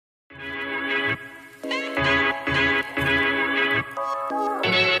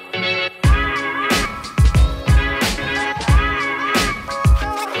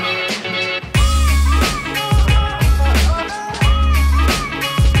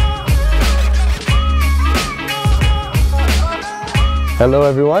Hello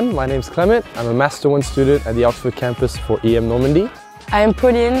everyone, my name is Clément. I'm a Master 1 student at the Oxford campus for EM Normandie. I'm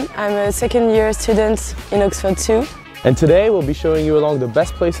Pauline, I'm a second-year student in Oxford too. And today we'll be showing you along the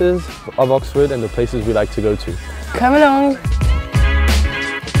best places of Oxford and the places we like to go to. Come along!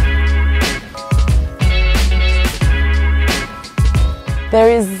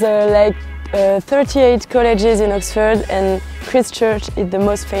 There is 38 colleges in Oxford, and Christ Church is the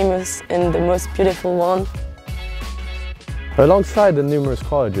most famous and the most beautiful one. Alongside the numerous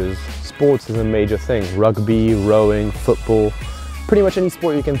colleges, sports is a major thing. Rugby, rowing, football, pretty much any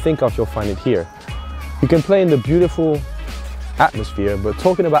sport you can think of, you'll find it here. You can play in the beautiful atmosphere, but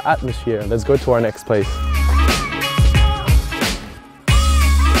talking about atmosphere, let's go to our next place.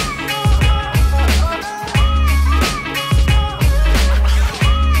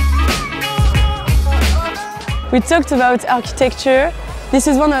 We talked about architecture. This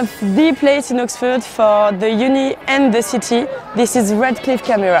is one of the places in Oxford for the uni and the city. This is Radcliffe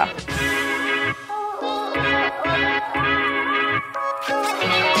Camera.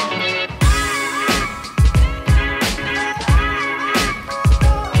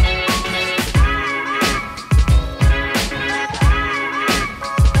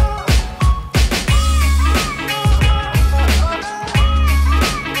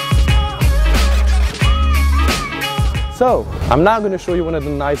 So, I'm now going to show you one of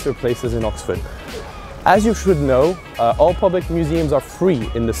the nicer places in Oxford. As you should know, all public museums are free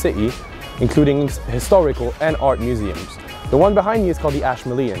in the city, including historical and art museums. The one behind me is called the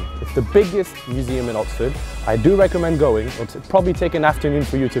Ashmolean. It's the biggest museum in Oxford. I do recommend going. It'll probably take an afternoon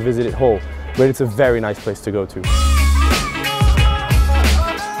for you to visit it whole, but it's a very nice place to go to.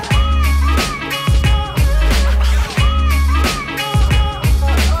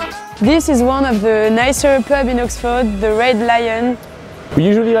 This is one of the nicer pubs in Oxford, the Red Lion. We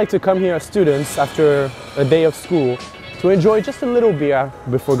usually like to come here as students after a day of school to enjoy just a little beer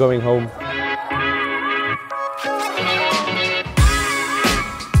before going home.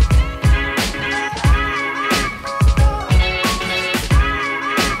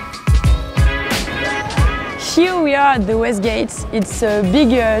 Here we are at the Westgate. It's a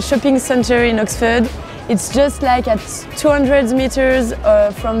big shopping center in Oxford. It's just like at 200 meters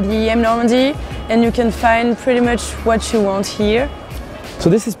from the EM Normandie, and you can find pretty much what you want here. So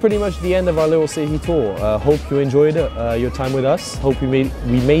this is pretty much the end of our little city tour. Hope you enjoyed your time with us. Hope we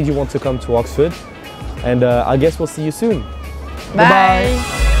made you want to come to Oxford. And I guess we'll see you soon. Bye.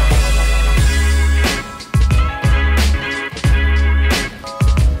 Bye-bye.